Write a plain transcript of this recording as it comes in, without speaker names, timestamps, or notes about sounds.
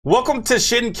Welcome to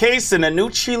Shinkansen, a new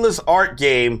Chillas Art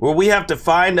game where we have to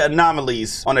find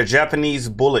anomalies on a Japanese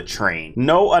bullet train.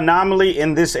 No anomaly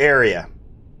in this area.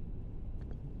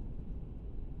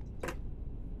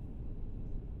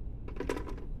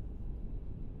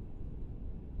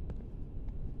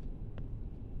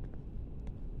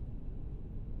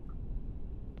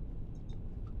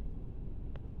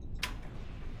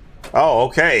 Oh,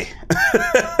 okay.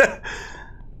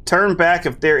 Turn back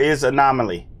if there is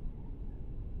anomaly.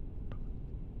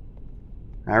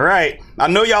 All right. I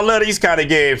know y'all love these kind of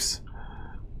games.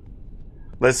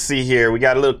 Let's see here. We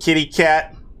got a little kitty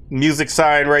cat music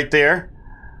sign right there.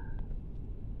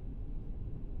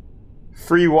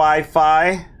 Free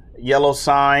Wi-Fi, yellow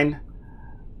sign.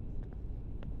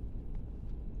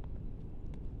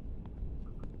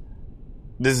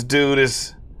 This dude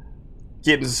is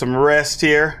getting some rest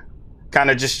here. Kind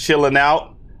of just chilling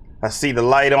out. I see the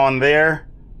light on there.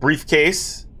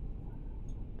 Briefcase.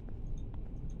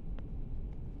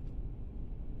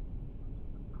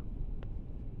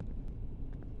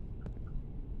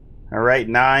 All right,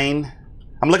 9.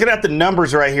 I'm looking at the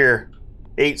numbers right here.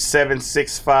 8, 7,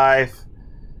 6, 5,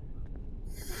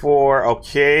 4.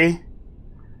 Okay.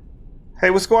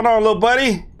 Hey, what's going on, little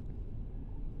buddy?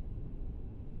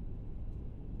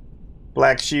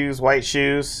 Black shoes, white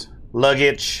shoes,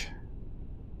 luggage.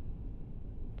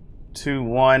 2,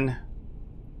 1.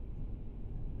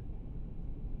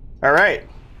 All right.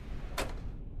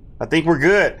 I think we're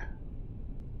good.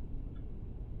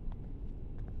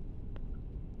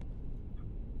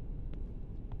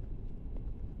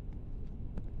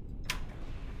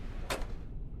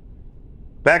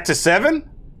 Back to 7?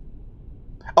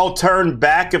 Oh, turn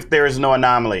back if there is no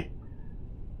anomaly.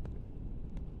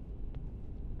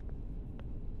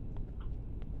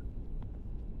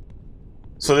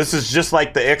 So this is just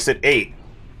like the exit 8.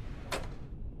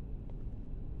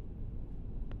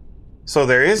 So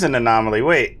there is an anomaly.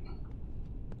 Wait.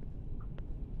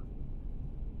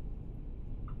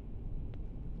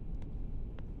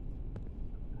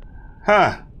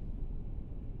 Huh.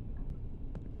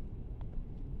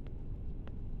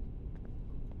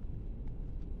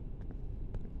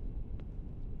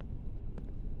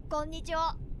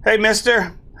 Hey,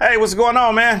 mister. Hey, what's going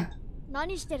on, man?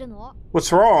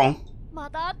 What's wrong?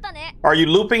 Are you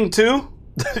looping too?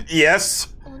 Yes.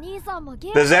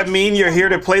 Does that mean you're here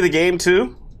to play the game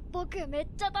too?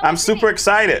 I'm super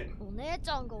excited.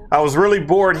 I was really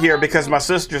bored here because my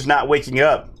sister's not waking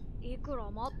up.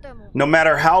 No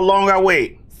matter how long I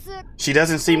wait, she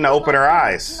doesn't seem to open her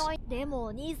eyes.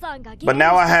 But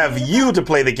now I have you to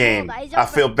play the game. I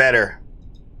feel better.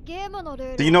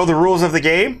 Do you know the rules of the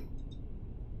game?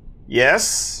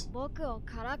 Yes?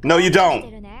 No, you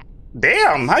don't.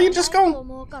 Damn, how you just going?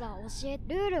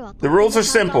 The rules are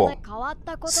simple.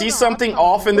 See something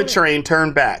off in the train,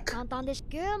 turn back.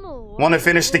 Want to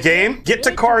finish the game? Get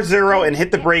to car 0 and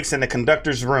hit the brakes in the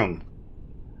conductor's room.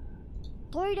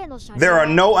 There are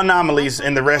no anomalies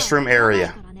in the restroom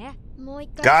area.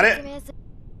 Got it?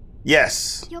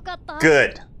 Yes.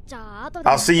 Good.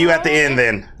 I'll see you at the end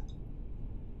then.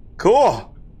 Cool.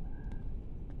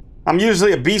 I'm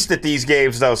usually a beast at these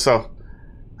games though, so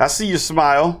I see you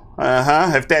smile.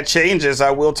 If that changes,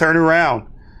 I will turn around.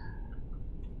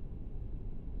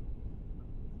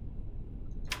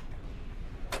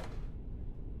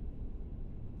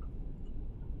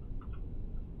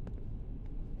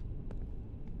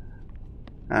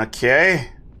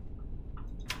 Okay.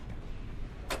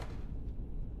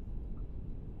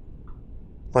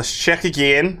 Let's check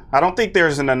again. I don't think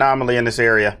there's an anomaly in this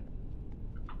area.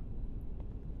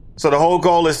 So the whole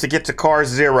goal is to get to car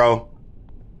 0.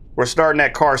 We're starting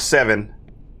at car 7.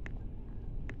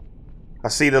 I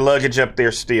see the luggage up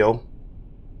there still.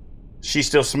 She's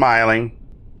still smiling.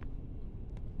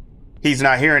 He's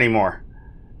not here anymore.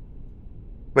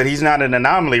 But he's not an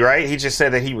anomaly, right? He just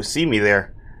said that he would see me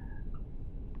there.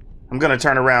 I'm gonna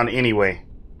turn around anyway.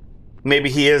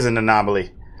 Maybe he is an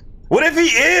anomaly. What if he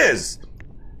is?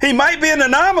 He might be an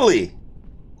anomaly.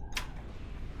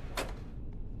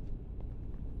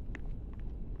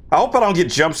 I hope I don't get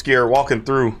jump scared walking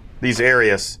through these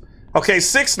areas. Okay,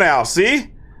 6 now,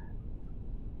 see?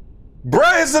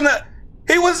 Bruh isn't a...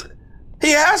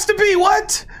 He has to be,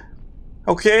 what?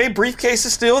 Okay, briefcase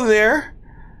is still there.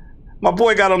 My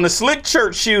boy got on the slick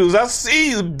church shoes. I see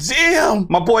you, damn.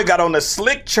 My boy got on the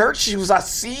slick church shoes. I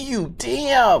see you,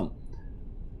 damn.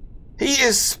 He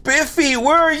is spiffy.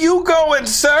 Where are you going,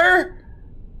 sir?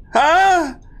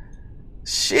 Huh?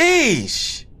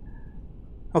 Sheesh.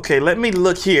 Okay, let me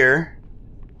look here.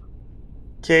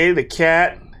 Okay, the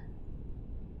cat.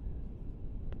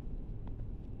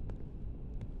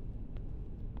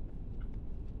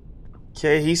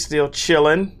 Okay, he's still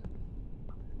chilling.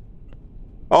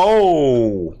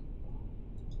 Oh.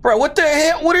 Bro, what the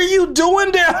hell? What are you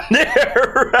doing down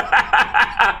there?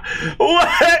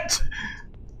 What?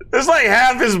 It's like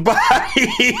half his body.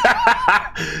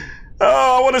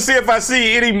 Oh, I want to see if I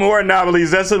see any more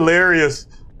anomalies. That's hilarious.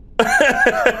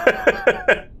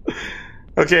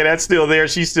 Okay, that's still there.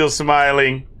 She's still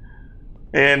smiling.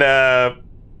 And,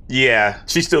 yeah,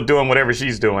 she's still doing whatever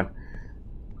she's doing.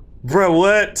 Bro,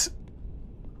 what?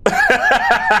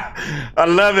 I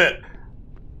love it.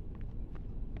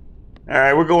 All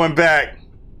right, we're going back.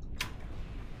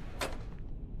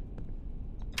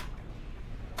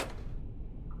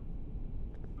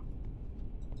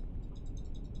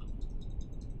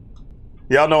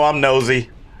 Y'all know I'm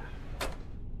nosy.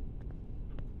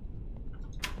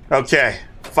 Okay,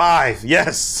 5,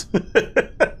 yes.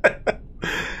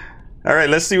 All right,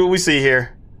 let's see what we see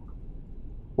here.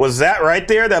 Was that right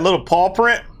there, that little paw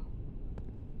print?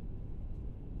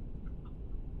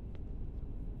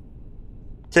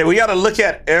 Okay, we got to look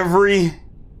at every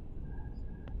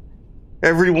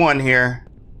one here,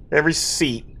 every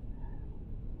seat.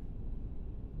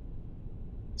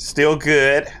 Still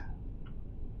good.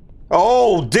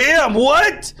 Oh, damn,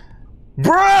 what?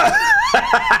 Bruh!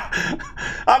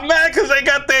 I'm mad because they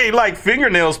got their, like,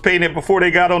 fingernails painted before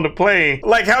they got on the plane.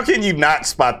 Like, how can you not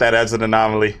spot that as an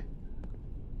anomaly?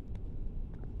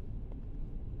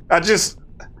 I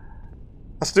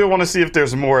still want to see if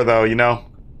there's more, though, you know?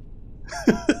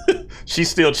 She's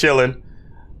still chilling.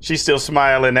 She's still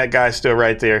smiling. That guy's still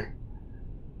right there.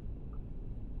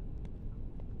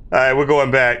 All right, we're going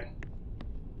back.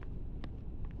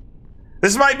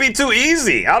 This might be too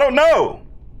easy. I don't know.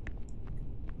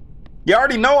 You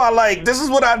already know this is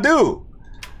what I do.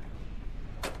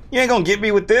 You ain't gonna get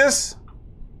me with this.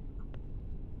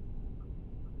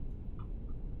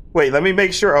 Wait, let me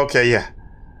make sure. Okay, yeah.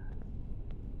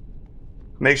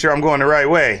 Make sure I'm going the right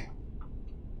way.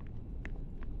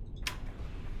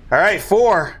 All right,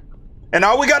 4. And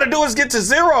all we got to do is get to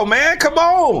 0, man. Come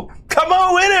on. Come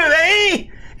on with it,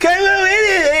 man. Come on with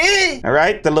it, man. All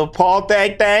right, the little paw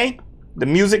thing. The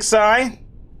music sign.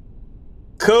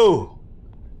 Cool.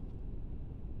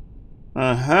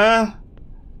 Uh-huh.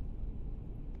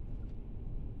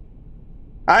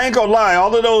 I ain't gonna lie.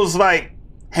 All of those, like,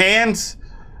 hands,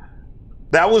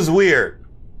 that was weird.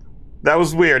 That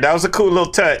was weird. That was a cool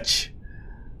little touch.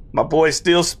 My boy's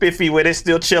still spiffy with it,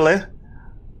 still chilling.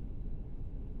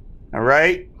 All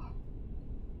right.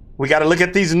 We got to look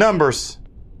at these numbers.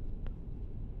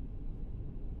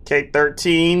 Okay,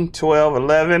 13, 12,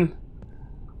 11.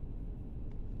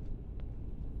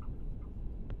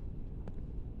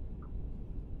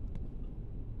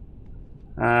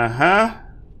 Uh-huh.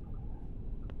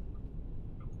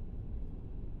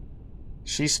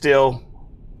 She's still...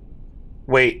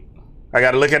 Wait. I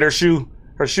got to look at her shoe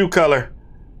color.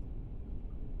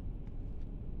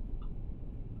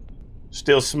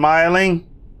 Still smiling.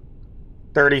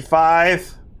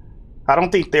 35. I don't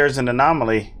think there's an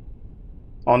anomaly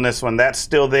on this one. That's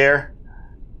still there.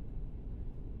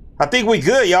 I think we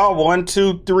good, y'all. 1,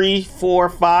 2, 3, 4,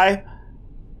 5.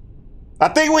 I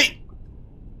think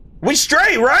we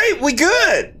straight, right? We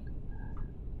good.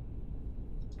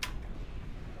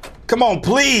 Come on,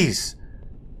 please.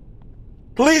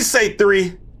 Please say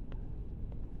 3.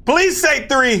 Please say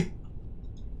 3.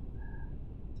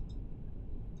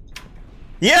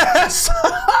 Yes!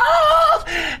 Your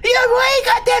boy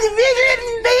got that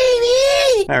vision,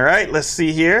 baby! All right, let's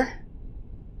see here.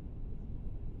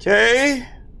 Okay.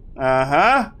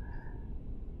 Uh-huh.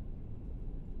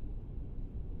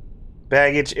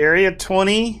 Baggage area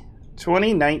 20,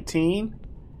 19,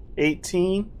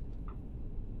 18.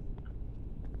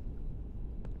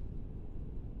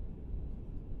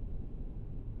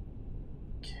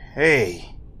 Okay.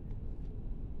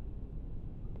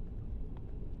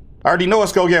 I already know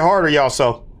it's gonna get harder, y'all,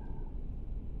 so.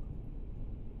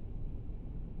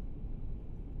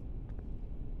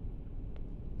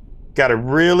 Gotta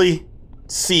really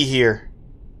see here.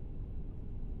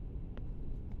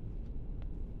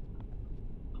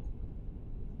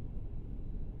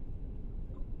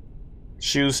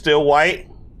 Shoes still white.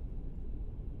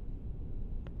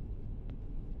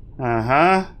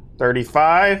 Uh-huh.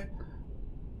 35.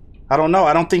 I don't know.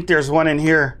 I don't think there's one in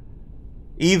here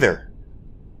either.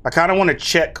 I kind of want to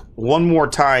check one more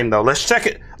time, though. Let's check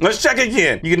it. Let's check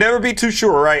again. You can never be too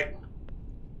sure, right?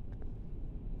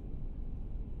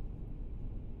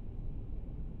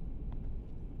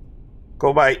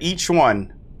 Go by each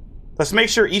one. Let's make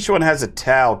sure each one has a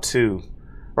towel, too.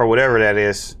 Or whatever that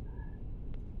is.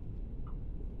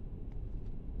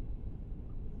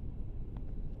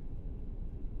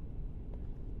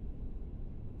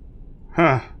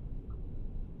 Huh.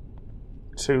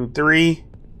 2, 3.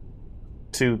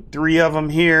 2, 3 of them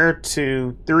here.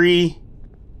 2, 3.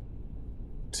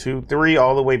 2, 3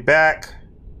 all the way back.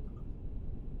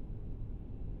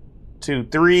 2,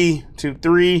 3. 2,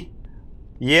 3.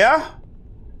 Yeah.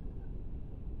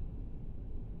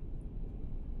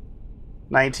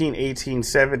 19, 18,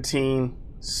 17,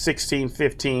 16,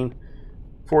 15,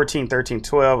 14, 13,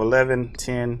 12, 11,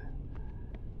 10.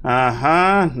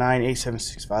 9, 8, 7,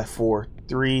 6, 5, 4,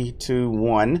 3, 2,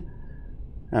 1.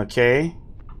 Okay.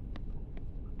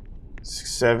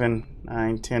 6, 7,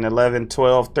 9, 10, 11,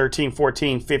 12, 13,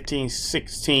 14, 15,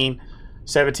 16,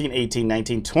 17, 18,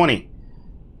 19, 20.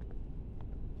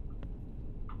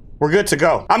 We're good to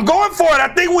go. I'm going for it.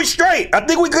 I think we straight. I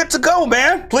think we good to go,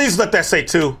 man. Please let that say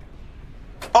 2.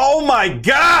 Oh my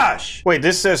gosh. Wait,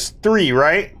 this says 3,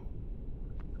 right?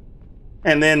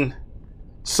 And then,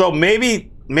 so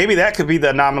maybe that could be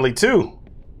the anomaly too.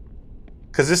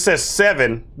 Because this says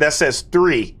 7, that says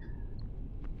 3.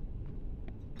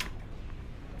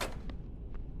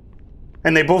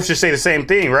 And they both should say the same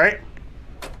thing, right?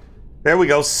 There we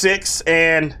go, 6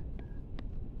 and...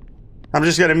 I'm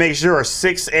just gonna make sure,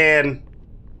 6 and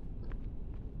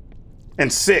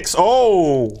 6.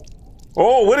 Oh,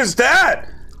 what is that?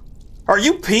 Are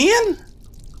you peeing?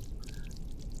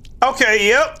 Okay,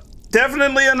 yep,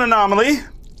 definitely an anomaly.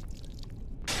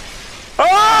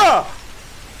 Ah!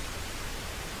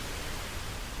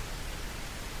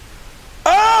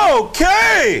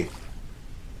 Okay.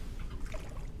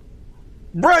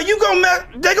 Bro, they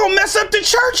gonna mess up the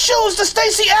church shoes to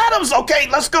Stacey Adams. Okay,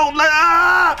 let's go.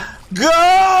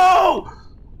 Go!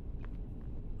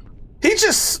 He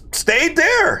just stayed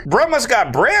there. Bro must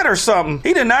got bread or something.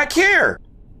 He did not care.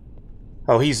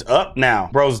 Oh, he's up now.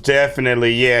 Bro's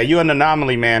definitely, yeah, you an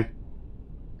anomaly, man.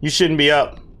 You shouldn't be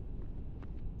up.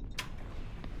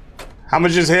 I'ma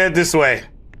just head this way.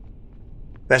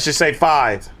 That should say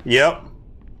 5. Yep.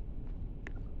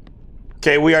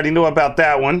 Okay, we already knew about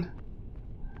that one.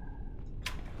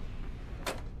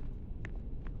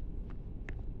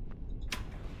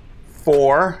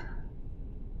 4.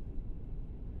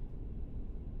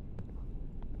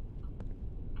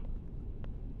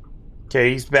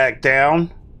 Okay, he's back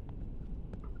down.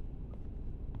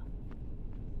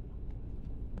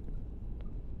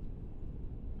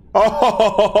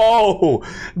 Oh,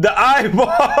 the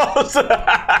eyeballs.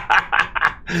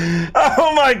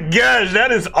 Oh my gosh,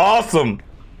 that is awesome.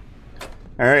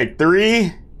 All right,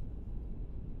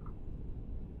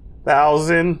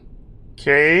 3,000.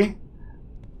 Okay.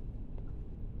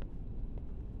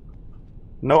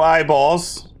 No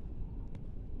eyeballs.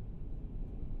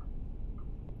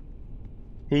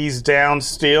 He's down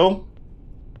still.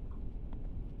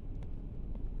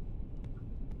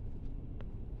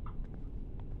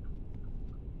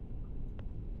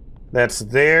 That's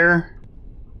there.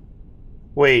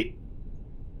 Wait.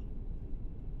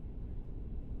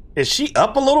 Is she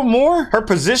up a little more? Her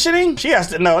positioning? She has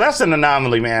to, no, that's an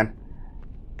anomaly, man.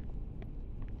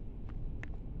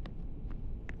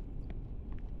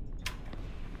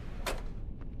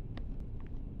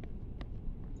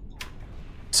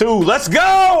 Let's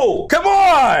go! Come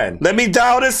on! Let me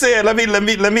dial this in. Let me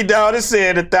dial this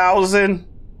in. 1,000.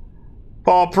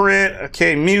 Paw print.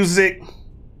 Okay, music.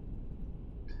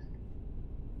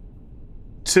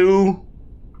 2.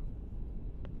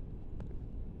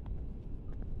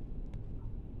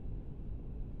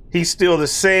 He's still the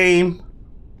same.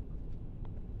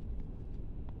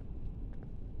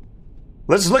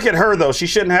 Let's look at her though. She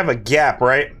shouldn't have a gap,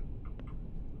 right?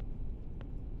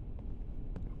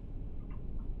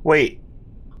 Wait,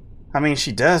 I mean,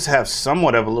 she does have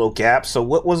somewhat of a little gap, so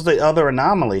what was the other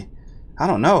anomaly? I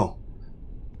don't know.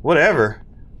 Whatever.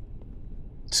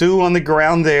 2 on the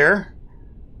ground there.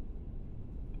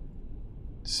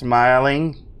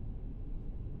 Smiling.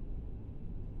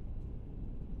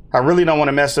 I really don't want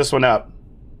to mess this one up.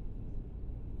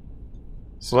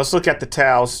 So let's look at the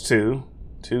towels too.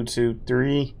 2, 2,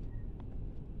 3.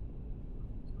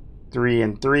 3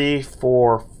 and 3,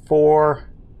 4, 4.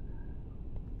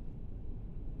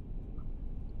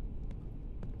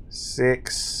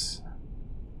 6.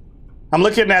 I'm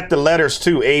looking at the letters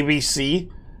too, ABC,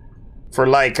 for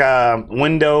like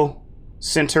window,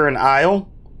 center, and aisle,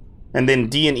 and then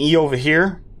D and E over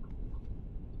here.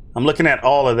 I'm looking at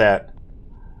all of that.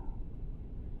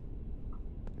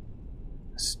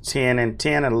 It's 10 and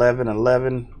 10, 11,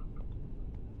 11,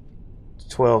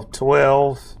 12,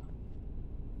 12.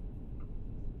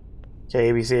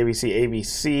 Okay, ABC, ABC,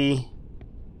 ABC.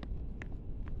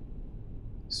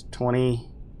 It's 20.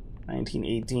 19,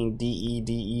 18, DE,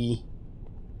 DE.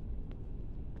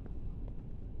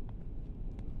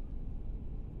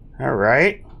 All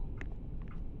right.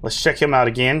 Let's check him out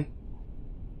again.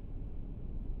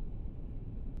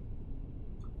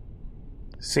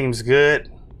 Seems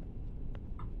good.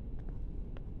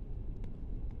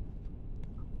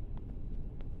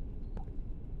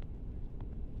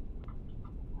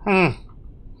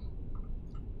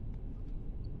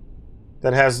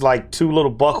 That has like 2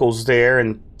 little buckles there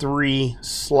and 3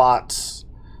 slots,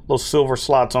 little silver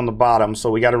slots on the bottom. So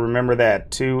we got to remember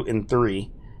that, 2 and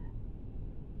 3.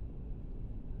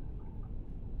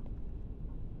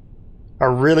 I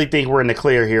really think we're in the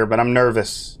clear here, but I'm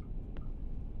nervous.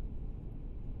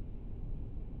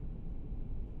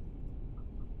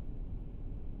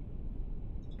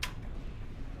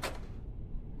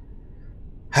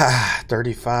 Ah,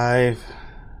 35.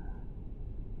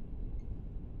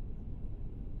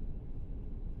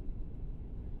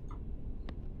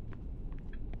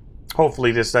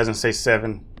 Hopefully this doesn't say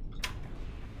 7.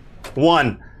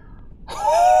 1.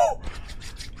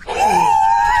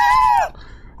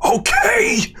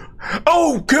 Okay.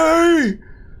 Okay.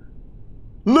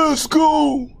 Let's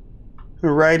go. The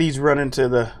righty's running to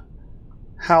the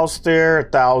house there.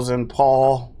 1,000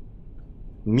 Paul.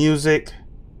 Music.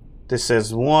 This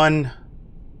says 1.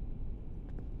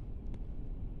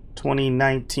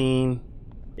 2019.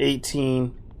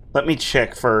 18. Let me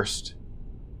check first.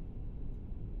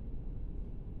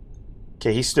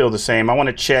 Okay, he's still the same. I want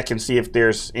to check and see if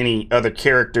there's any other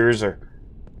characters or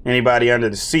anybody under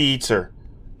the seats or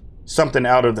something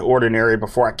out of the ordinary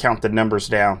before I count the numbers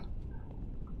down.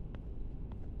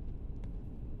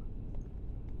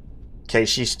 Okay,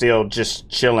 she's still just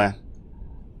chilling.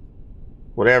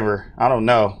 Whatever. I don't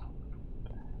know.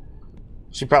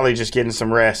 She's probably just getting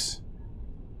some rest.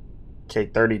 Okay,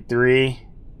 33.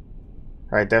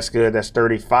 All right, that's good. That's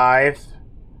 35.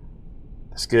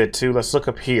 That's good too. Let's look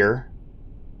up here.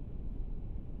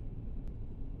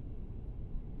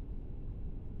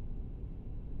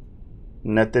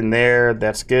 Nothing there.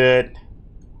 That's good.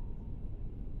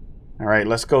 All right,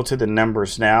 let's go to the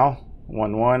numbers now.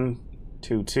 1 1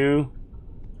 2 2.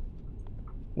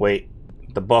 Wait,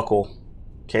 the buckle.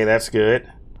 Okay, that's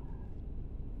good.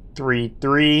 3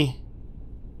 3.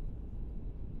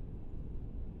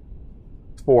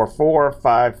 4 4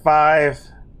 5 5.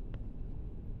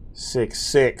 6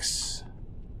 6.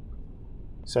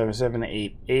 7 7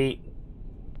 8 8.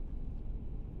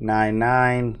 9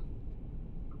 9.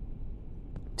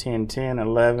 10 10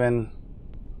 11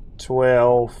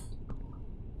 12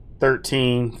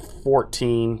 13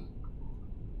 14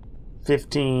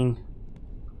 15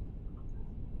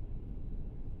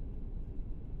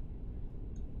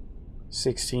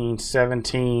 16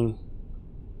 17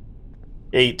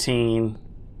 18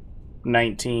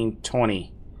 19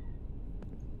 20.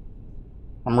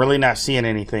 I'm really not seeing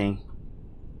anything.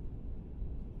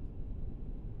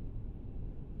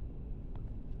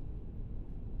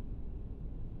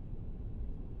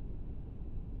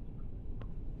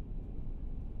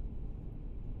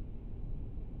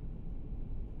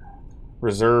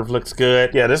 Reserve looks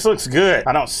good. Yeah, this looks good.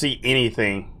 I don't see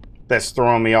anything that's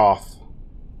throwing me off.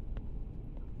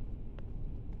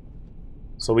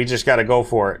 So we just got to go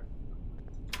for it.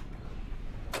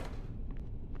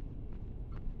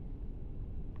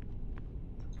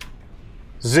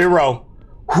 Zero.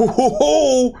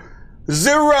 Woo-hoo-hoo.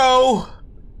 0.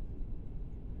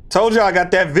 Told you I got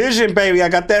that vision, baby. I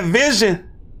got that vision.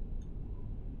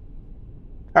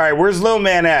 All right, where's Lil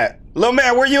Man at? Lil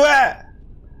Man, where you at?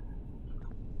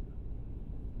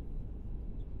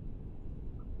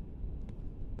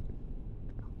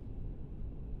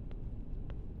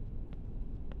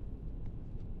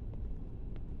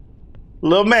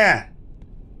 Little man.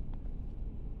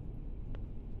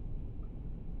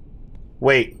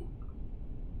 Wait.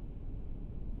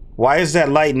 Why is that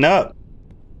lighting up?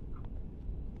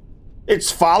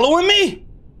 It's following me?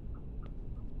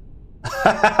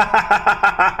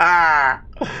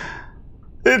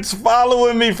 It's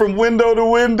following me from window to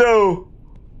window.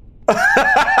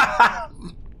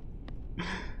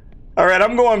 All right,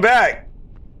 I'm going back.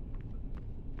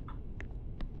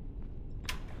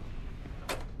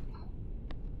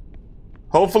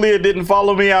 Hopefully it didn't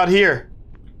follow me out here.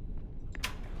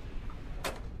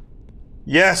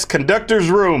 Yes, conductor's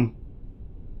room.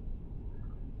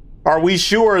 Are we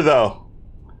sure though?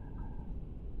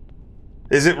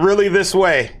 Is it really this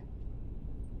way?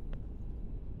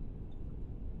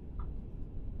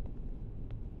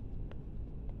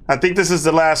 I think this is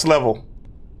the last level.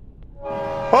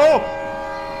 Oh!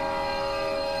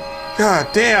 God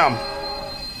damn.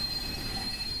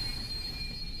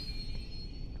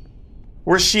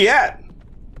 Where's she at?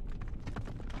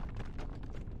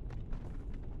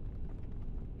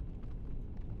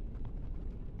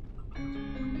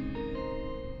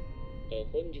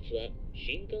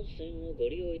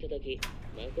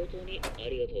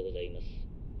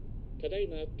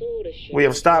 We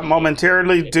have stopped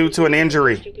momentarily due to an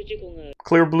injury.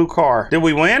 Clear blue car. Did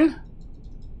we win?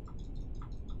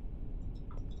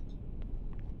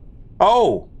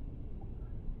 Oh.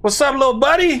 What's up, little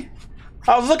buddy?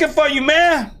 I was looking for you,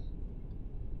 man.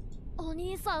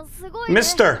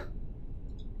 Mister.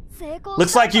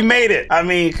 Looks like you made it. I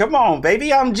mean, come on,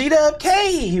 baby. I'm G'd up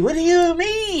K. What do you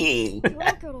mean?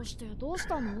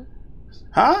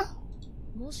 Huh?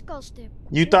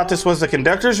 You thought this was the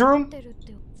conductor's room?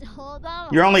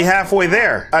 You're only halfway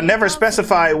there. I never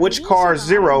specified which car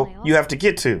 0 you have to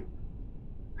get to.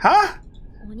 Huh?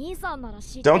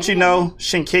 Don't you know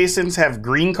Shinkansens have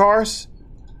green cars?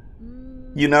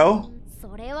 You know?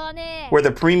 Where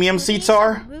the premium seats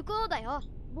are?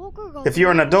 If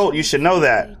you're an adult, you should know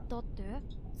that.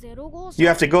 You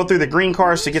have to go through the green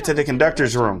cars to get to the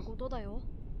conductor's room.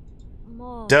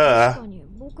 Duh.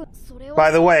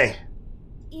 By the way,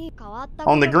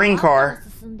 on the green car,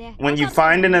 when you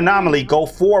find an anomaly, go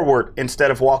forward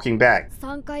instead of walking back.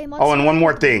 Oh, and one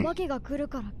more thing.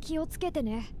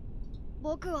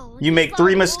 You make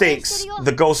 3 mistakes,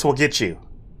 the ghost will get you.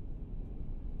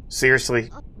 Seriously?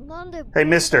 Hey,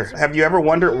 mister, have you ever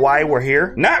wondered why we're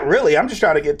here? Not really. I'm just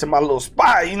trying to get to my little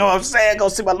spot. You know what I'm saying? Go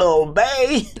see my little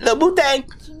bae. Little boo-tang.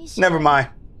 Never mind.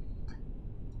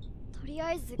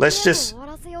 Let's just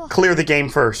clear the game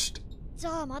first.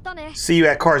 See you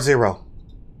at car 0.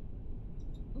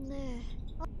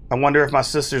 I wonder if my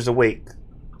sister's awake.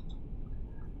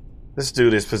 This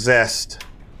dude is possessed.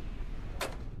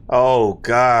 Oh,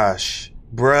 gosh.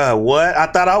 Bruh, what? I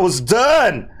thought I was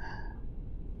done.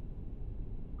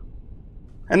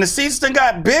 And the seats done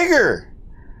got bigger.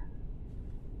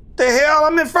 The hell?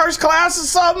 I'm in first class or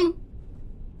something?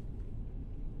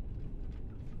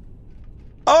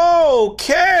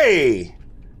 Okay.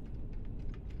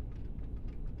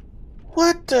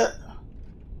 What the?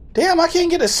 Damn, I can't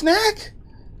get a snack?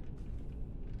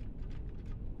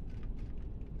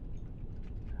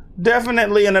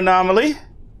 Definitely an anomaly.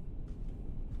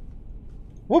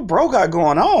 What bro got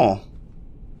going on?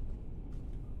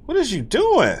 What is you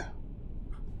doing?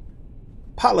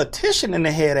 Politician in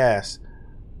the head ass.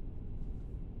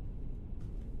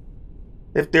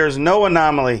 If there's no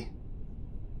anomaly.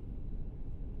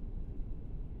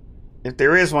 If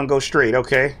there is one, go straight,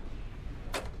 okay?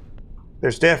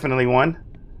 There's definitely one.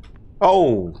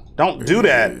 Oh, don't do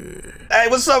that. Hey,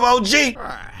 what's up, OG?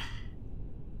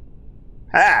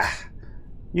 Ah,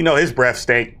 you know his breath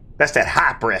stink. That's that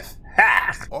hot breath.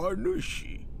 Ah.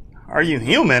 Are you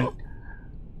human?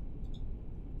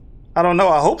 I don't know,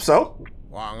 I hope so.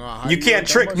 You can't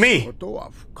trick me.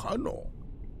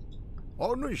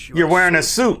 You're wearing a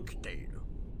suit.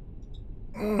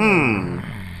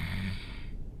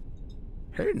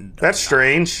 That's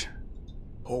strange.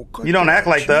 You don't act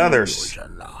like the others.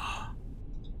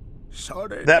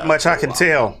 That much I can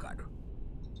tell.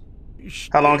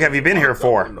 How long have you been here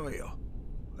for?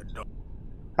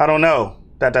 I don't know. ...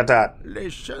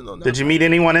 Did you meet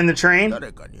anyone in the train?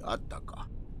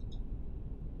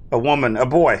 A woman, a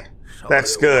boy.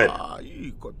 That's good.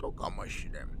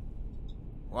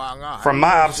 From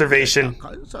my observation,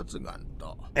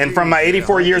 and from my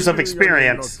 84 years of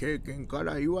experience,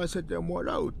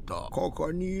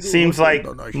 seems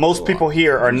like most people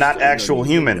here are not actual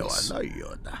humans.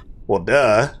 Well,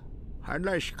 duh.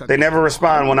 They never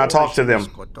respond when I talk to them.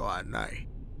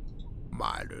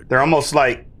 They're almost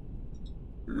like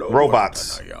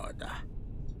robots.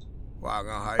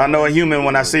 I know a human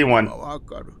when I see one.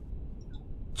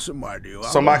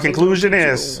 So my conclusion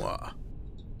is,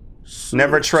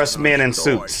 never trust men in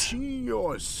suits.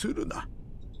 Now,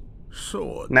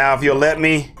 if you'll let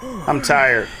me, I'm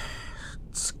tired.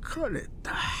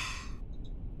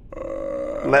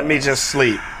 Let me just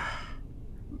sleep.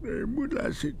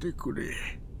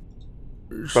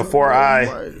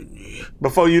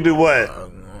 Before you do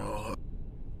what?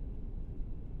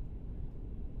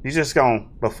 You just gonna,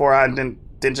 before I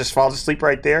didn't just fall asleep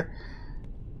right there?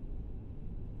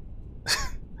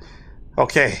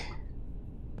 Okay.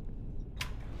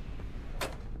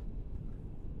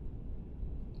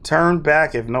 Turn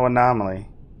back if no anomaly.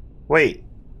 Wait.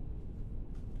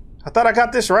 I thought I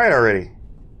got this right already.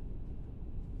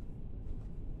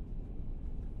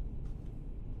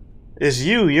 It's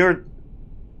you. You're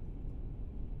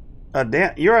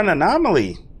an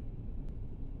anomaly.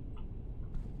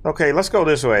 Okay, let's go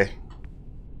this way.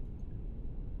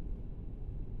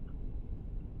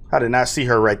 I did not see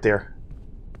her right there.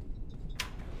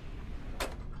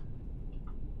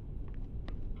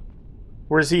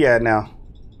 Where's he at now?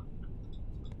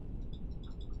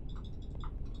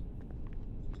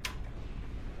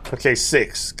 Okay,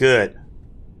 6. Good.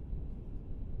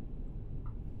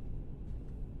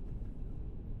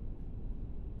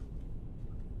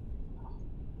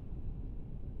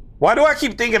 Why do I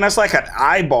keep thinking that's like an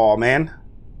eyeball, man?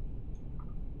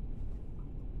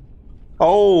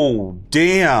 Oh,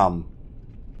 damn.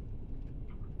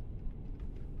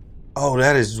 Oh,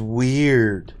 that is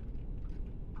weird.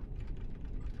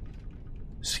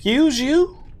 Excuse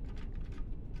you?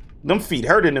 Them feet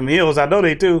hurting them heels. I know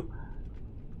they do.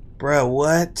 Bruh,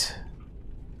 what?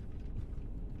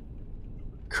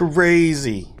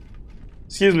 Crazy.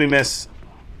 Excuse me, miss.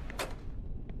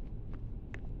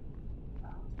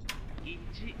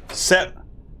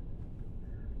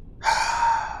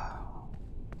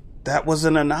 That was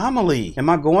an anomaly. Am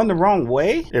I going the wrong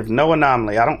way? If no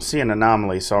anomaly, I don't see an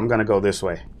anomaly, so I'm gonna go this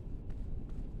way.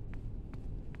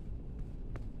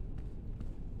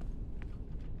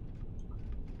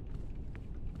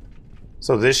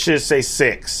 So this should say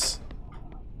 6.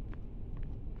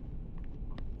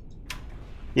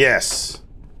 Yes.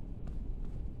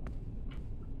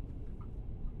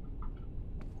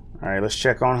 All right, let's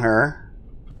check on her.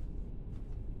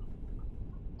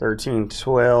 13,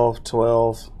 12,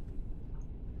 12.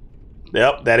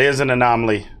 Yep, that is an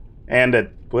anomaly. And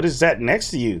what is that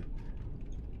next to you?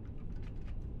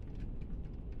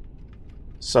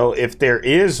 So if there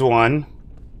is one,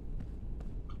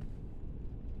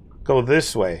 go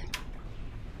this way.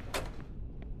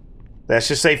 That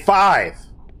should say 5.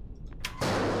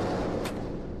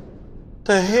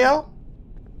 The hell?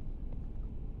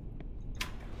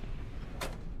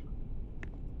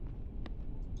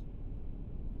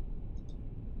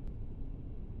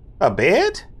 A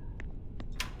bed?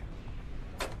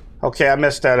 Okay, I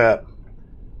messed that up.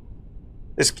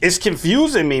 It's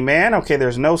confusing me, man. Okay,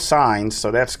 there's no signs,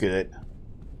 so that's good.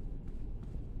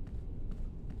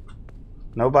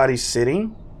 Nobody's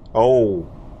sitting? Oh.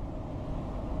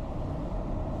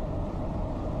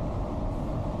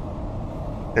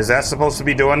 Is that supposed to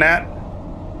be doing that?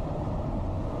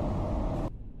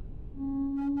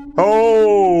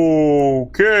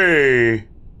 Okay.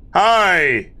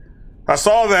 Hi. I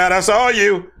saw that. I saw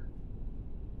you.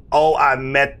 Oh, I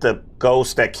met the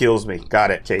ghost that kills me. Got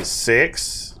it. Okay,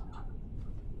 6.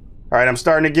 All right, I'm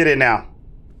starting to get it now.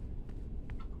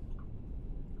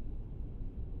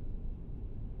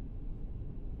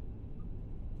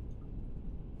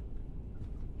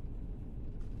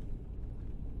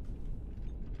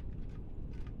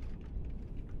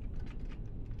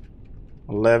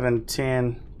 $11,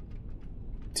 $10,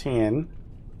 $10,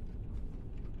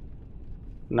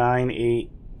 $9, $8,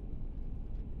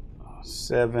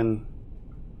 $7,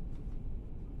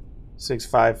 $6,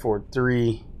 $5, $4,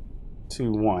 $3,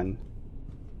 $2, $1.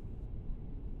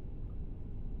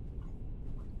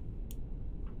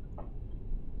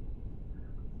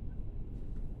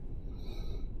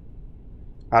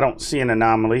 I don't see an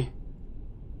anomaly.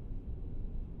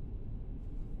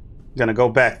 Gonna go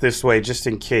back this way just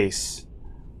in case.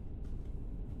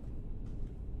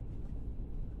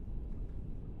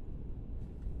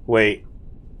 Wait.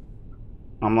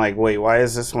 I'm like, wait, why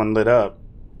is this one lit up?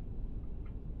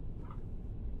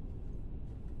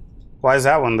 Why is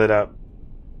that one lit up?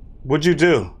 What'd you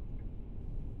do?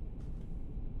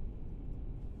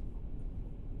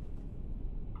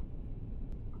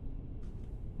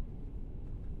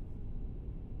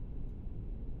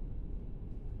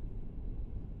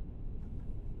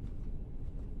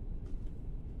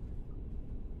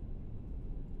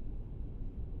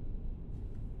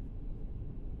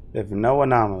 If no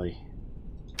anomaly.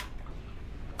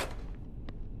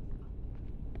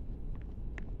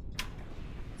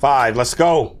 Five, let's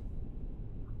go.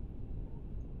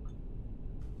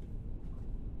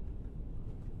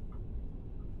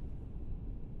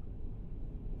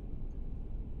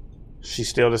 She's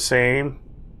still the same.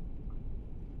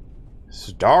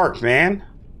 It's dark, man.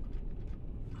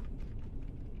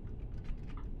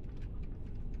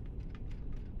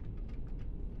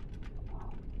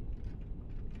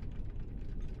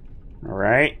 All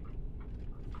right.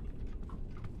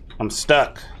 I'm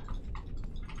stuck.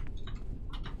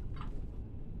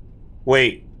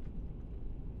 Wait.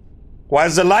 Why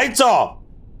is the lights off?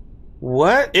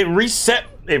 What? It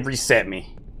reset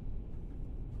me.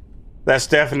 That's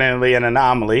definitely an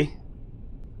anomaly.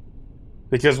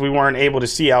 Because we weren't able to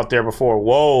see out there before.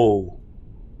 Whoa.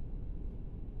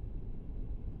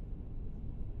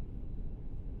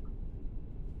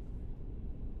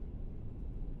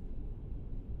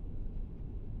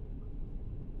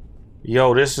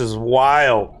 Yo, this is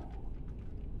wild.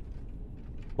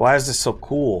 Why is this so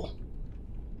cool?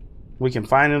 We can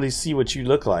finally see what you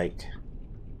look like.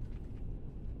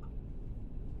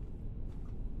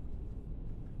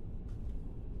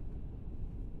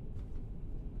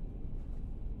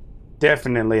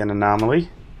 Definitely an anomaly.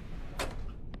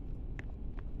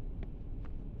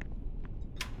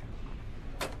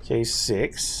 Case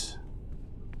 6.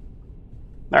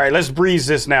 All right, let's breeze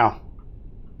this now.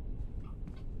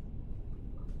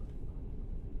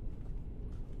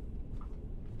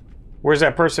 Where's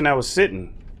that person that was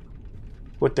sitting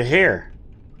with the hair?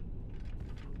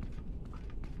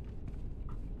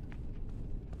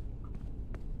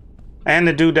 And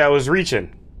the dude that was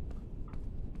reaching.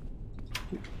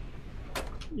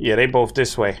 Yeah, they both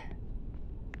this way.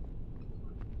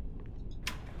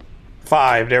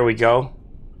 5, there we go.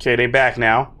 Okay, they back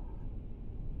now.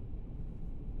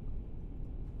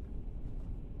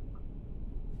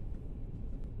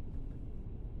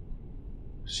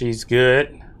 She's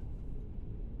good.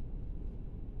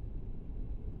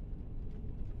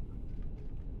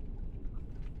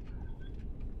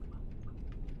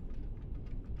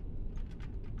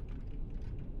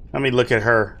 Let me look at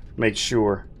her, make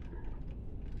sure.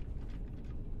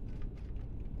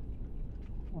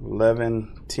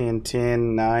 11, 10,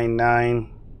 10, 9,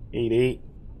 9, 8, 8.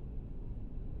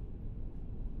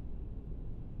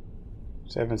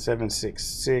 7, 7, 6,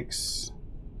 6.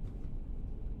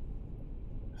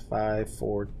 5,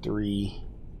 4, 3,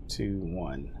 2,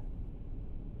 1.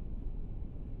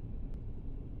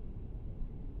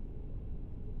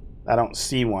 I don't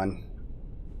see one.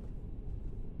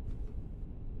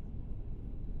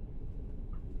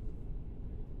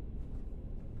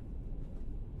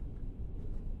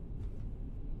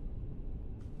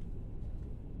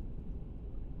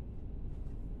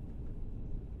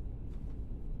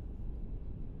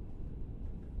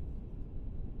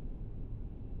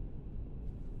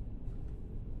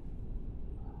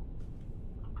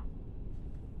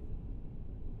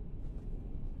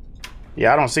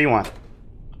 Yeah, I don't see one.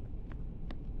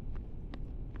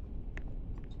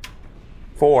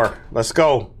 4. Let's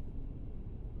go.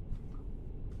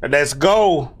 Let's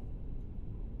go.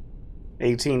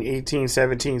 18, 18,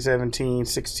 17, 17,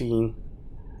 16.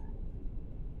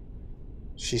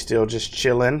 She's still just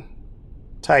chilling,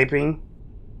 typing.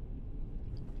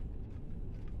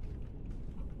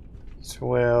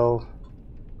 12.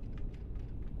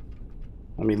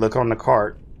 Let me look on the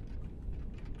cart.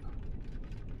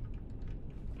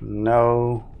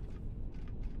 No.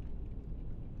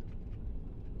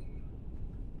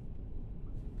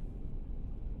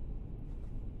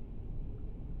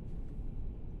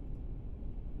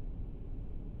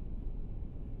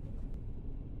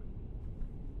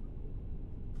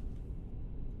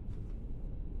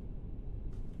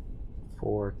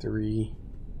 Four, 3.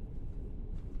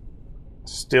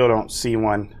 Still don't see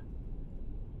one.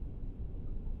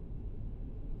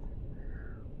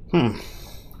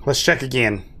 Let's check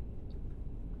again.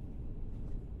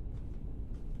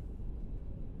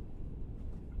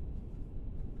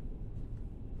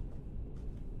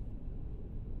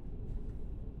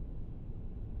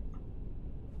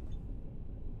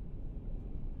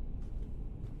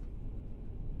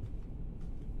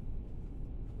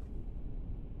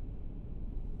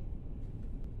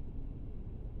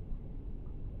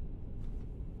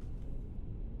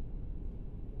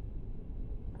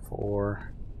 Four.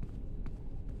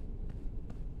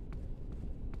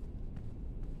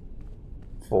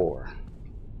 4.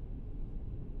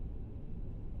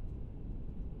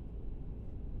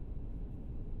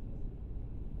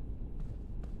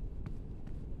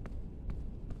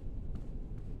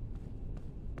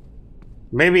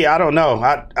 Maybe, I don't know.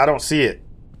 I don't see it.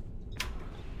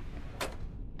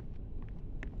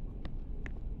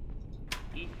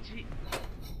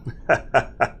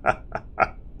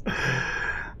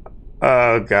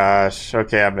 Oh gosh.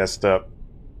 Okay, I messed up.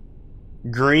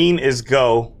 Green is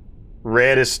go.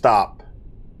 Red is stop.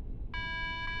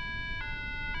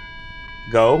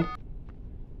 Go.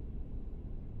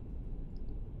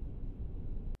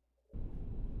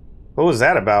 What was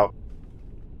that about?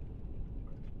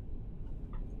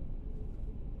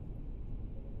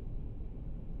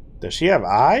 Does she have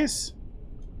eyes?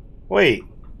 Wait.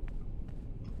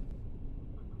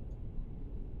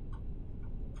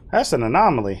 That's an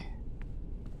anomaly.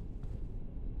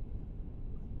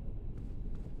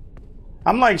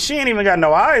 I'm like, she ain't even got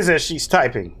no eyes as she's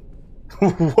typing.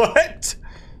 What?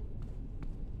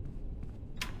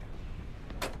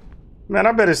 Man,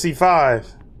 I better see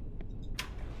 5.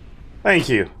 Thank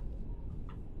you.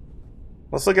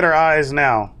 Let's look at her eyes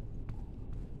now.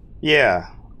 Yeah.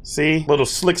 See? Little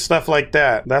slick stuff like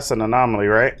that. That's an anomaly,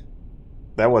 right?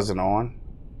 That wasn't on.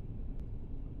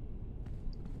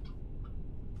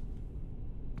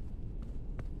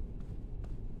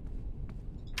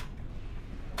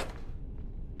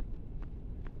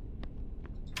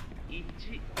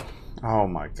 Oh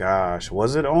my gosh.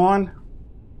 Was it on?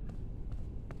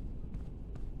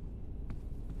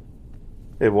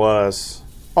 It was.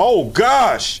 Oh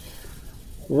gosh.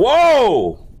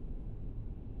 Whoa.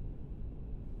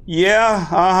 Yeah,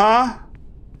 uh-huh.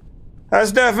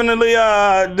 That's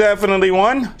definitely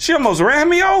one. She almost ran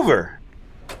me over.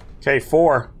 Okay,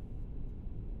 4.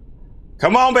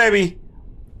 Come on, baby.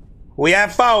 We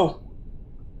at 4.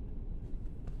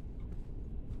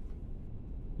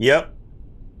 Yep.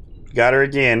 Got her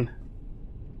again.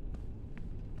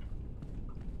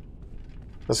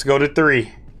 Let's go to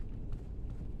 3.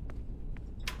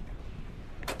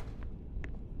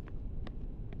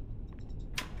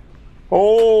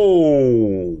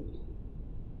 Oh.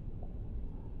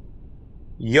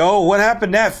 Yo, what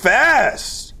happened that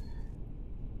fast?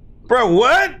 Bro,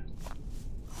 what?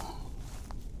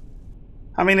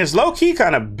 I mean, it's low-key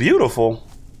kind of beautiful.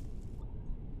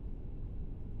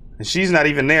 And she's not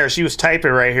even there. She was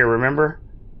typing right here, remember?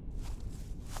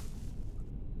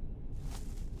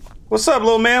 What's up,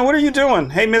 little man? What are you doing?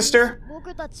 Hey, mister.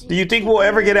 Do you think we'll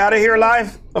ever get out of here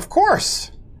alive? Of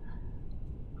course.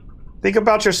 Think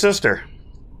about your sister.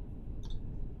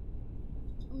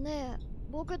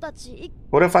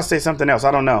 What if I say something else?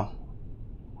 I don't know.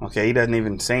 Okay, he doesn't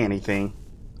even say anything.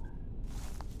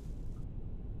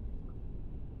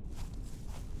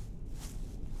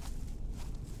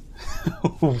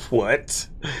 What?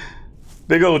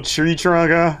 Big old tree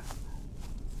trunk, huh?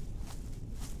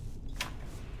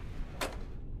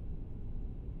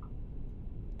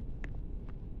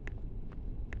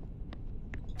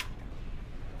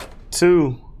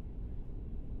 Two.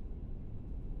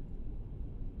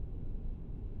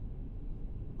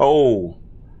 Oh.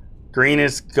 Green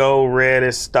is go, red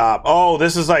is stop. Oh,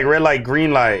 this is like red light,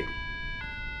 green light.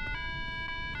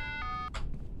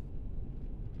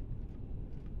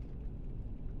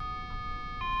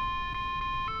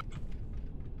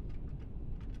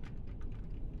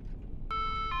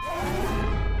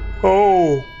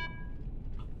 Oh.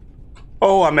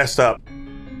 Oh, I messed up.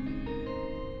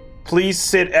 Please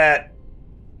sit at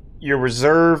your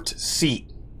reserved seat.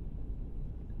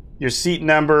 Your seat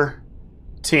number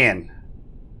 10.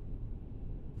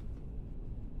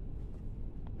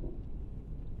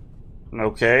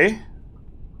 Okay.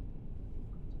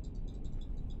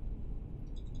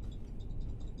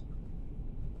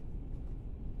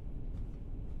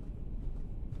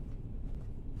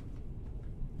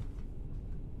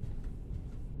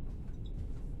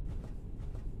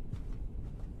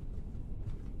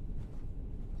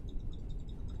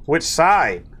 Which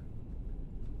side?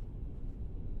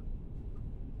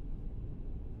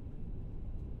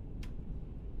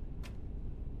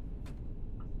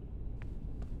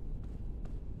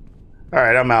 All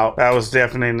right, I'm out. That was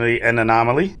definitely an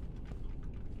anomaly.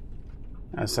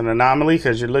 That's an anomaly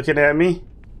because you're looking at me.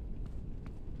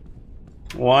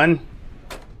 1.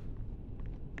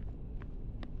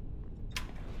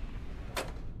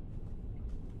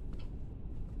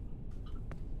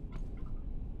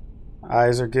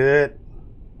 Eyes are good.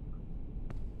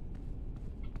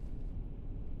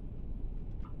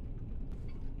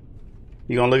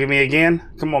 You gonna look at me again?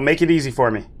 Come on, make it easy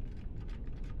for me.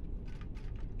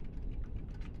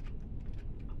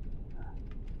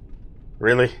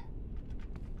 Really?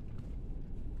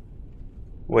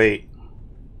 Wait.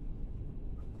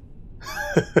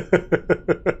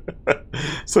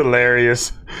 It's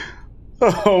hilarious.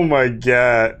 Oh my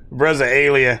god. Bruh's an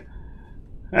alien.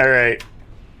 Alright.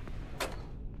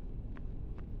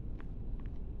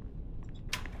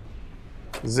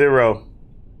 Zero.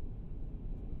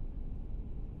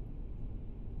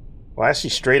 Why is she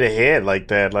straight ahead like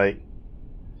that? Like,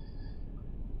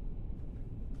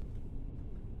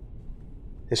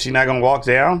 is she not gonna walk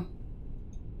down?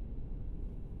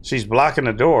 She's blocking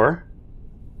the door.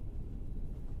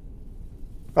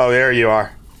 Oh, there you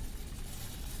are.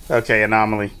 Okay,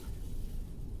 anomaly.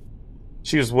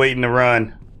 She was waiting to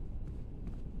run.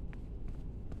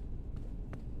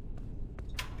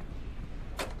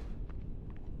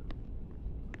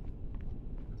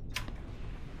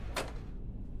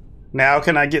 Now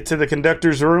can I get to the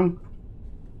conductor's room?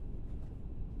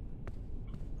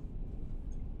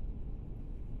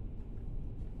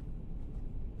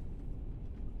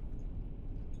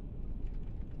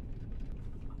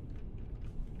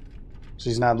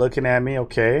 She's not looking at me,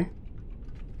 okay.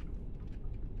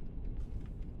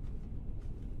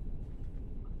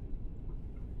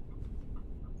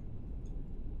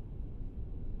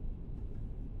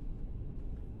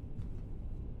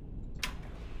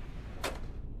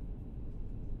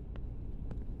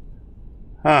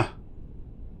 Huh.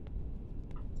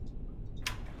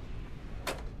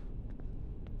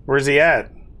 Where's he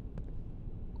at?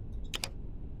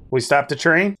 We stopped the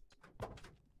train?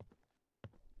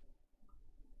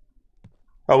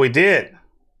 Oh, we did.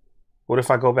 What if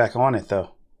I go back on it,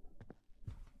 though?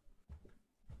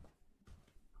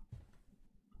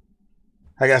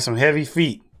 I got some heavy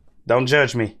feet. Don't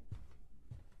judge me.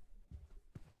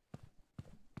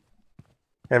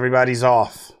 Everybody's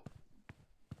off.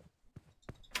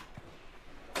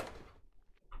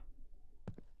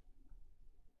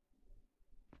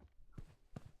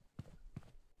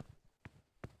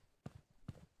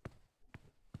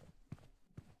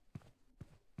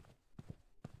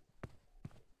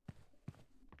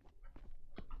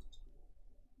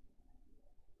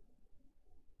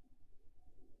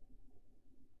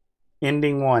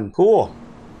 Ending 1. Cool.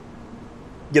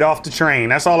 Get off the train.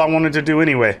 That's all I wanted to do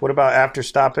anyway. What about after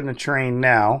stopping the train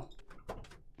now?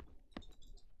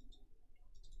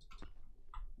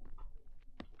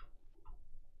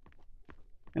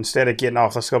 Instead of getting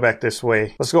off, let's go back this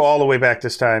way. Let's go all the way back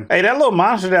this time. Hey, that little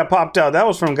monster that popped out, that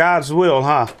was from God's Will,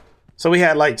 huh? So we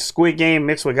had like Squid Game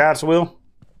mixed with God's Will.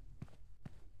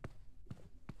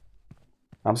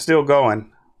 I'm still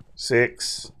going.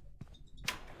 6.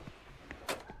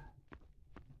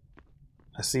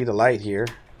 I see the light here.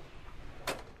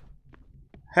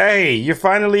 Hey, you're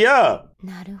finally up.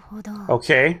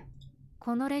 Okay.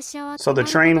 So the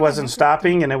train wasn't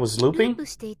stopping and it was looping?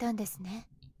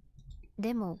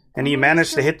 And you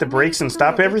managed to hit the brakes and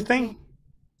stop everything?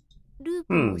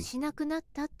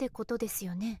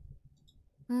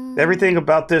 Everything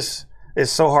about this is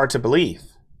so hard to believe.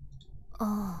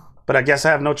 But I guess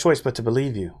I have no choice but to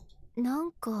believe you.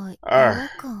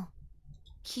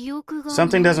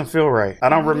 Something doesn't feel right. I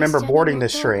don't remember boarding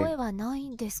this train.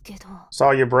 Saw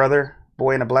your brother.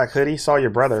 Boy in a black hoodie. Saw your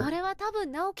brother.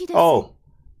 Oh,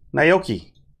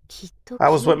 Naoki. I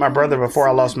was with my brother before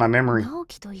I lost my memory.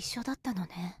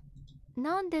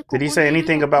 Did he say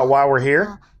anything about why we're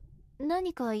here?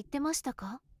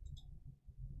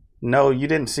 No, you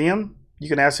didn't see him? You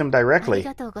can ask him directly.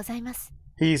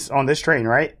 He's on this train,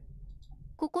 right?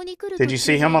 Did you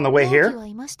see him on the way here?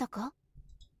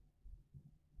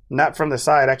 Not from the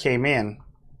side I came in.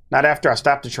 Not after I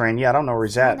stopped the train. Yeah, I don't know where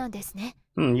he's at.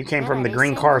 You came from the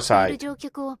green car side.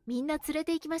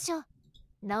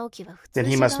 Then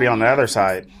he must be on the other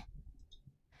side.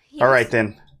 Alright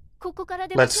then.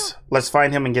 Let's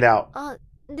find him and get out.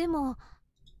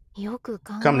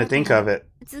 Come to think of it.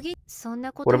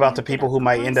 What about the people who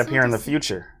might end up here in the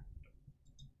future?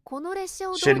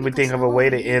 Shouldn't we think of a way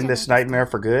to end this nightmare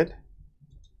for good?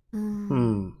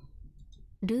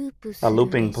 A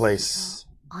looping place.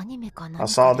 I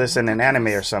saw this in an anime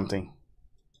or something.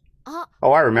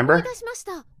 Oh, I remember.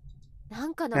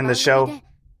 In the show,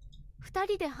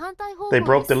 they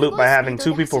broke the loop by having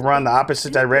 2 people run the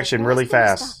opposite direction really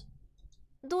fast.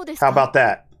 How about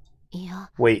that?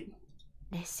 Wait.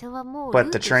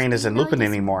 But the train isn't looping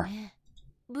anymore.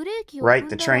 Right,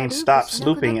 the train stops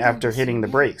looping after hitting the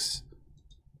brakes.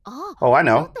 Oh, I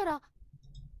know.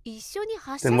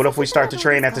 Then what if we start the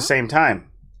train at the same time?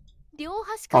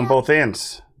 On both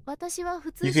ends.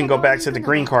 You can go back to the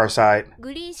green car side.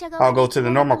 I'll go to the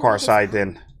normal car side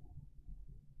then.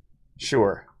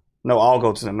 Sure. No, I'll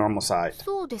go to the normal side.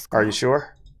 Are you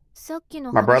sure?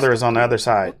 My brother is on the other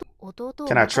side.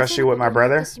 Can I trust you with my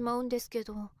brother?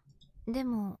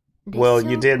 Well,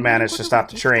 you did manage to stop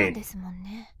the train.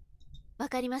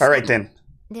 Alright then.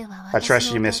 I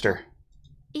trust you, mister.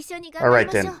 Alright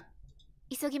then.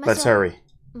 Let's hurry.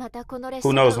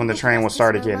 Who knows when the train will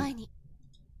start again?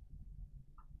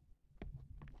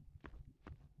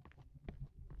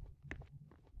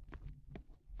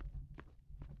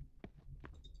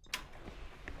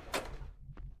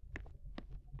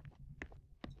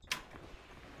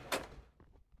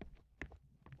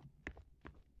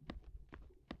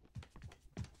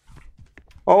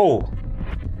 Oh.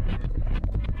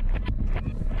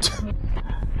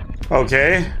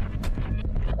 Okay.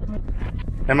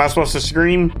 Am I supposed to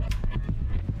scream?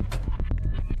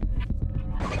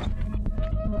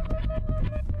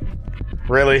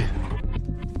 Really?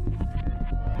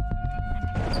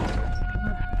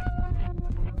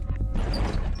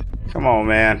 Come on,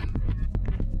 man.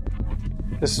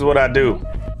 This is what I do.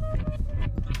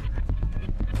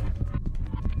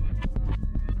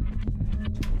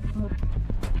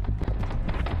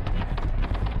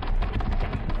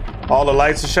 All the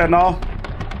lights are shutting off.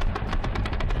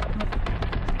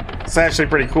 It's actually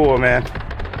pretty cool, man.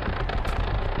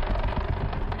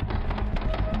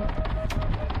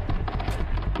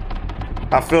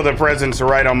 I feel the presence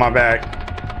right on my back.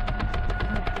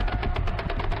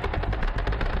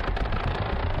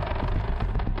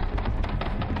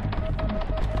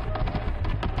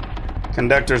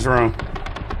 Conductor's room.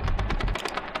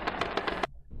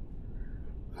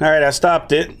 All right, I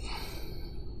stopped it.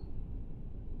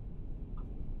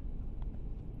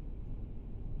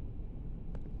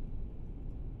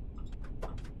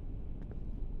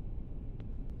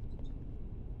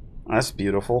 That's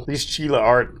beautiful. These Chilla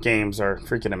Art games are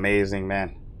freaking amazing,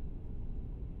 man.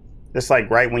 It's like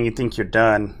right when you think you're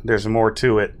done, there's more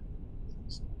to it.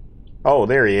 Oh,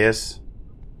 there he is.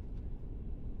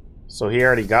 So he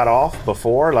already got off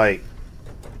before? Like,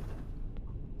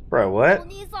 bro, what?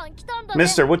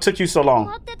 Mister, what took you so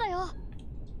long?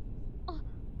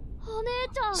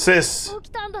 Sis,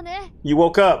 you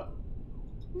woke up.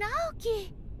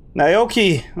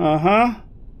 Naoki, uh-huh.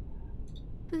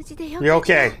 You're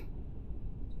okay.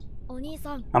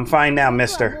 I'm fine now,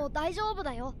 mister.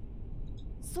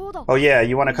 Oh yeah,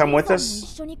 you want to come with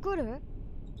us?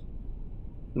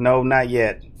 No, not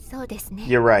yet.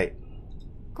 You're right.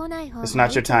 It's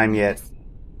not your time yet.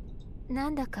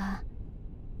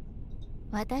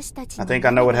 I think I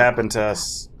know what happened to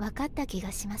us.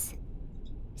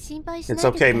 It's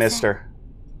okay, mister.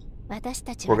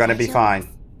 We're gonna be fine.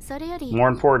 More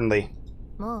importantly,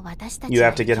 you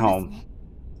have to get home.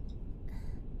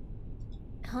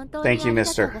 Thank you,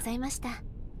 mister.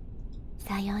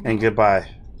 And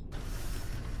goodbye.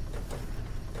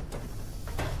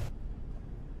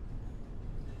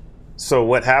 So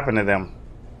what happened to them?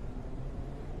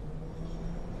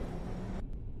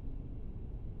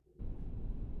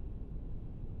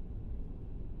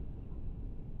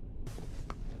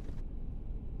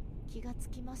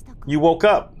 You woke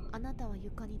up.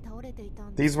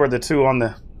 These were the two on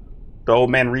the old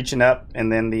man reaching up and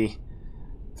then the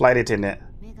flight attendant.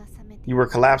 You were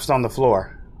collapsed on the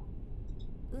floor.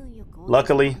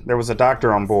 Luckily, there was a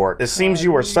doctor on board. It seems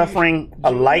you were suffering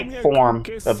a light form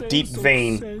of deep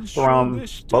vein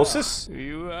thrombosis,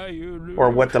 or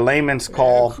what the layman's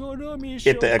call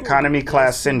it the economy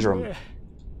class syndrome.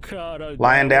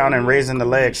 Lying down and raising the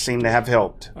legs seemed to have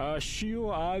helped.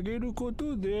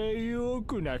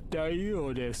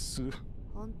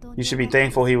 You should be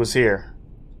thankful he was here.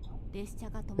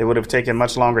 It would have taken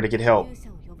much longer to get help.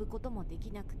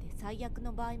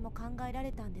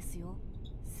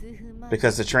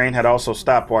 Because the train had also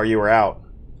stopped while you were out.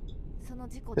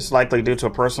 It's likely due to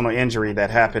a personal injury that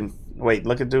happened. Wait,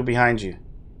 look at the dude behind you.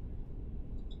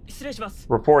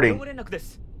 Reporting.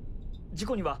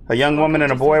 A young woman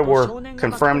and a boy were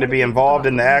confirmed to be involved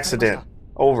in the accident.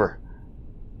 Over.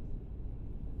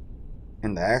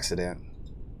 In the accident.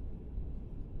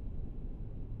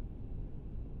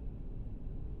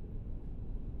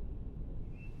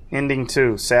 Ending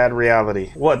 2, sad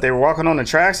reality. What, they were walking on the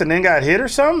tracks and then got hit or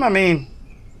something? I mean...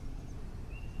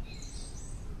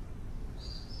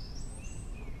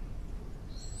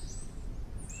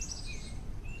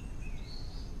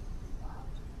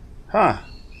 Huh.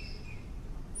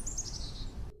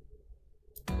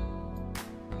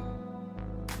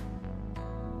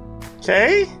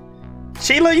 Okay.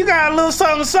 Chilla, you got a little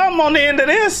something on the end of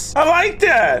this. I like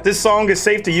that. This song is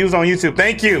safe to use on YouTube.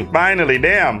 Thank you. Finally,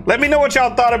 damn. Let me know what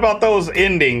y'all thought about those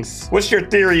endings. What's your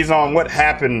theories on what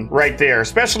happened right there?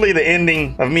 Especially the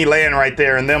ending of me laying right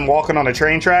there and them walking on the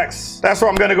train tracks. That's where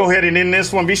I'm gonna go ahead and end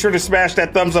this one. Be sure to smash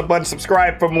that thumbs up button,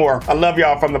 subscribe for more. I love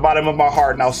y'all from the bottom of my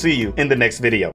heart, and I'll see you in the next video.